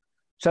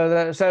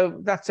 So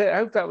that's it. I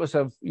hope that was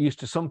of use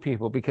to some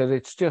people, because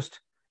it's just,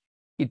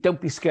 you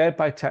don't be scared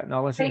by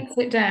technology. Takes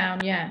it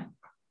down, yeah.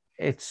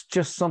 It's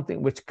just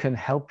something which can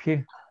help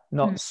you,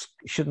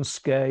 shouldn't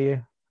scare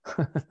you.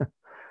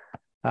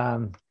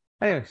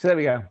 Anyway, so there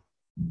we go.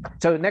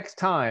 So next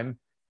time,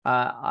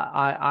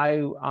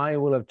 I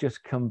will have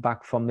just come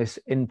back from this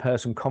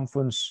in-person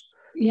conference.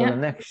 Yeah. So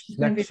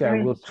the next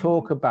show, we'll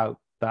talk about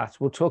that.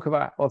 We'll talk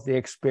about what the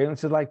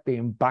experience is like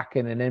being back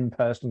in an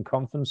in-person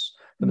conference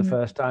for the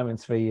first time in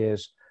 3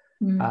 years.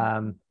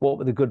 What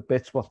were the good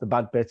bits? What the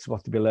bad bits?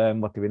 What did we learn?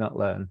 What did we not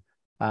learn?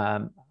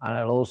 And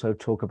I'll also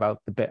talk about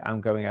the bit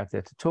I'm going out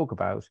there to talk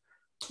about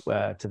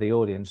to the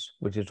audience,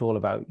 which is all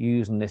about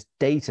using this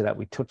data that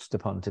we touched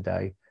upon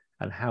today,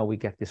 and how we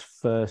get this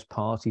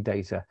first-party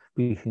data.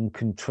 We can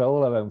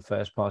control our own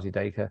first-party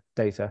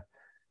data,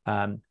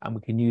 and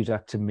we can use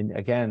that to,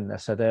 again, as I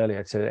said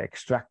earlier, to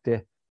extract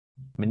it,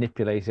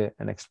 manipulate it,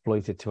 and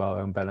exploit it to our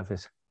own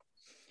benefit.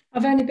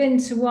 I've only been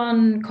to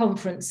one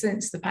conference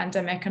since the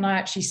pandemic, and I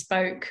actually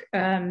spoke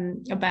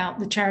about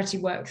the charity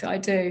work that I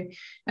do.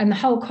 And the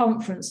whole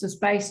conference was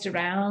based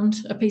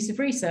around a piece of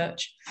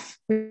research,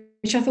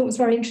 which I thought was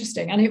very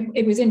interesting. And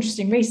it was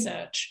interesting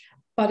research,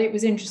 but it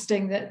was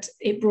interesting that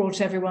it brought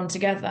everyone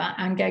together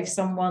and gave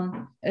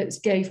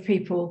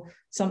people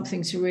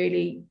something to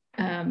really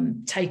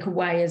take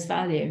away as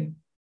value.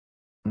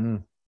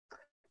 Did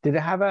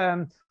it have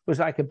was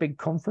it like a big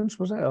conference,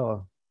 was it?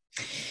 Or?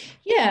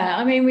 Yeah,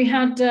 I mean, we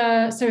had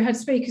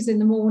speakers in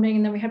the morning,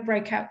 and then we had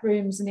breakout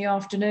rooms in the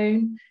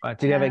afternoon. Right.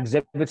 Did you have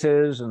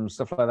exhibitors and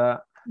stuff like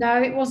that?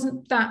 No, it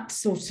wasn't that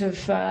sort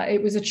of.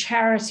 It was a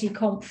charity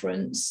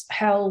conference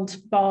held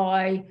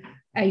by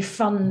a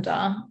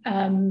funder,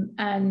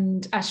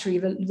 and actually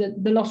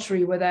the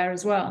lottery were there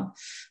as well.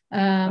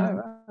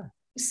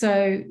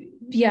 So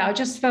yeah, I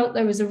just felt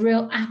there was a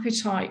real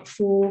appetite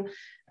for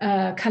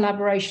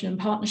collaboration and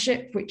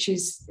partnership, which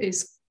is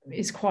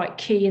quite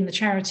key in the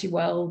charity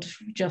world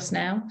just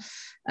now.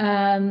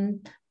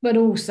 But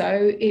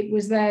also it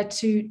was there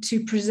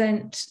to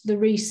present the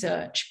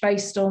research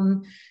based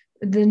on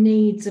the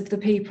needs of the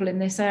people in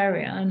this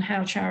area and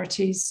how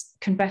charities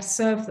can best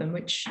serve them,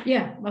 which,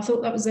 yeah, I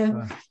thought that was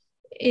an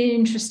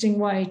interesting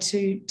way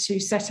to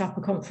set up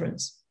a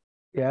conference.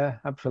 Yeah,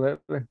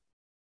 absolutely.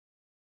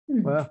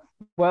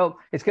 Well,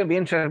 it's going to be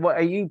interesting. What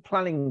are you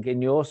planning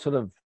in your sort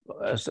of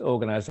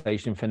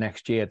organization for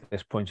next year at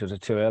this point? Is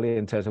it too early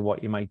in terms of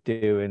what you might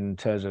do in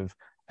terms of,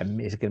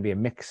 is it going to be a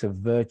mix of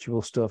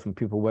virtual stuff and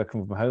people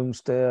working from home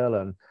still,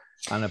 and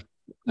an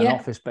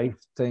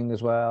office-based thing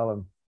as well?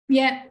 And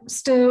yeah,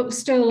 still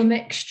a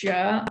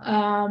mixture,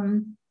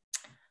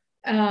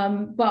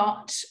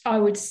 but I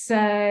would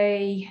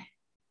say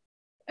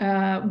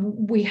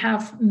we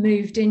have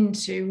moved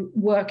into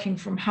working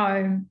from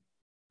home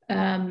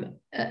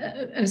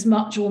as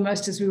much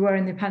almost as we were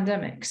in the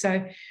pandemic.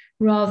 So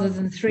rather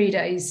than 3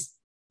 days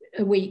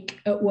a week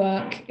at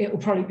work, it will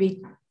probably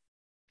be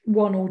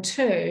 1 or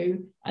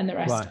 2 and the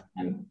rest at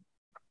home.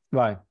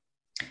 Right.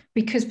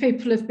 Because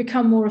people have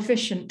become more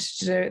efficient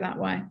to do it that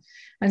way.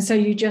 And so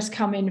you just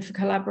come in for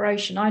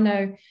collaboration. I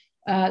know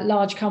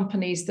large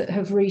companies that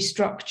have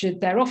restructured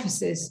their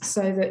offices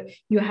so that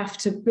you have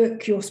to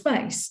book your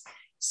space.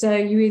 So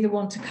you either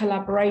want a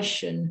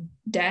collaboration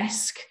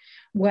desk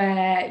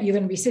where you're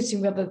going to be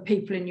sitting with other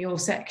people in your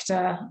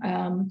sector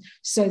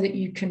so that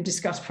you can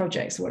discuss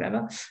projects or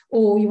whatever,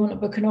 or you want to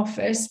book an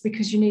office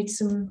because you need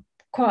some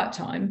quiet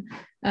time.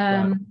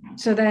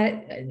 So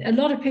a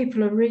lot of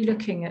people are really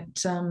looking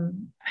at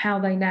how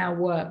they now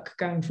work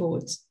going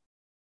forwards.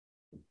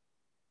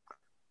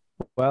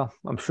 Well,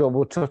 I'm sure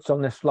we'll touch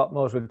on this a lot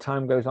more as the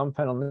time goes on,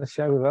 Pen, on this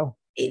show as well.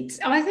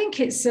 I think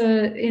it's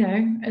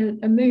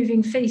a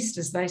moving feast,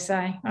 as they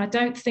say. I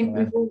don't think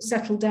we've all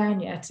settled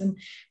down yet, and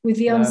with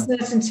the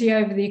uncertainty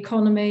over the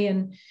economy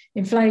and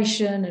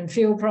inflation and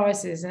fuel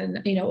prices and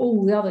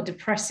all the other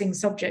depressing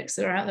subjects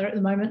that are out there at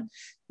the moment,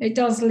 it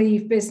does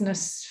leave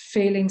business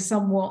feeling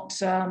somewhat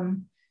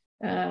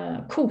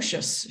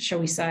cautious, shall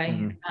we say,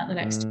 about the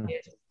next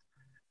year.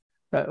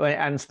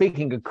 And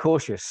speaking of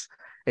cautious,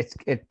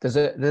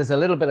 there's a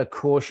little bit of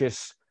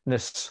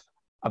cautiousness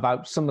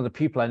about some of the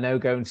people I know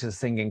going to the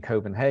thing in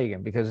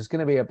Copenhagen, because it's going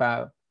to be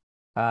about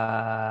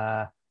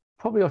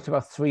probably up to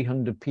about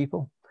 300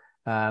 people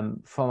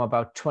from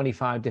about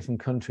 25 different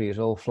countries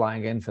all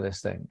flying in for this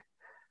thing.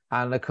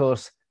 And of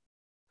course,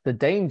 the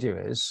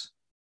danger is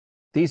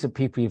these are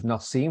people you've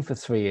not seen for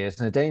 3 years.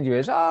 And the danger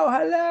is, oh,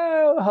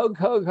 hello, hug,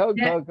 hug, hug,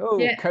 hug. Oh,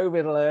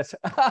 COVID alert.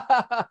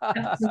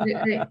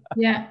 Absolutely.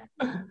 Yeah.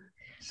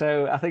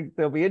 So I think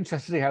they'll be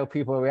interested to see how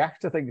people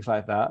react to things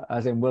like that.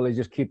 As in, will they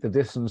just keep the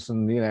distance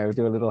and, do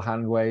a little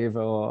hand wave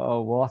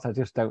or what? I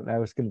just don't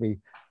know. It's going to be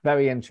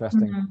very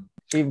interesting.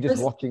 Even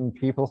just watching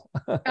people.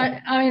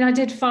 I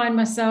did find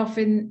myself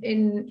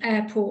in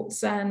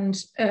airports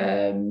and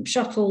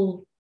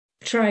shuttle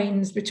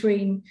trains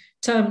between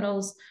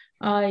terminals.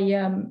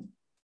 I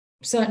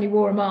certainly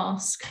wore a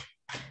mask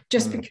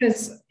just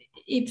because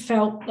it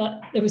felt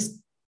that there was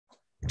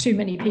too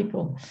many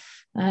people.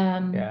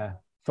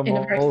 From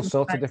all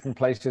sorts of different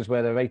places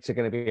where the rates are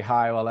going to be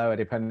higher or lower,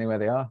 depending where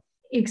they are.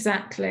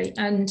 Exactly.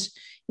 And,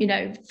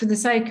 for the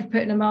sake of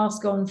putting a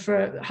mask on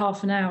for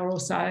half an hour or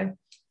so,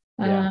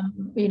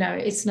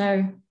 it's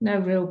no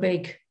real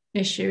big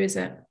issue, is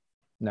it?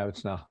 No,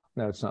 it's not.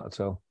 No, it's not at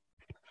all.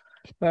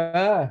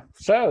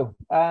 So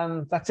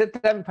that's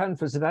it then, Pen,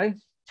 for today.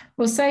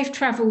 Well, safe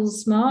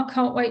travels, Mark.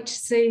 Can't wait to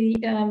see,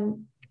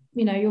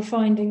 your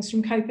findings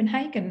from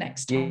Copenhagen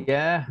next time.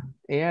 Yeah,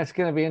 it's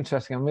going to be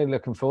interesting. I'm really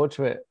looking forward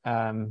to it.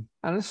 And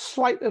a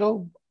slight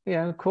little,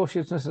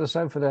 cautiousness or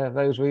so for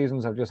those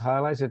reasons I've just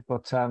highlighted,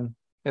 but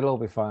it'll all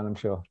be fine, I'm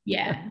sure.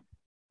 Yeah,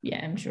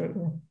 I'm sure it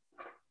will.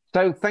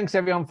 So thanks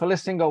everyone for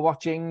listening or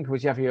watching,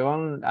 whichever you're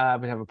on,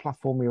 whichever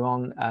platform you're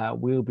on.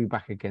 We'll be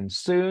back again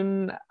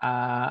soon.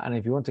 And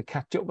if you want to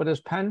catch up with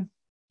us, Pen?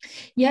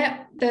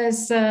 Yeah,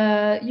 there's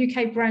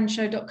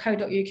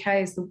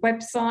ukbrandshow.co.uk is the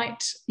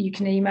website. You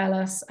can email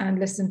us and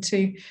listen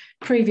to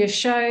previous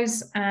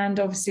shows. And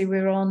obviously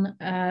we're on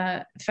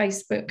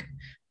Facebook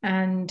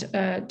and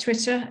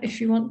Twitter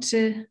if you want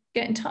to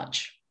get in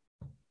touch.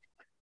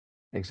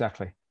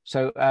 Exactly.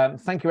 So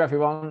thank you,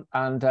 everyone.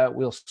 And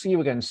we'll see you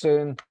again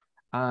soon.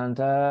 And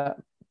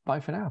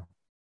bye for now.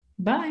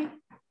 Bye.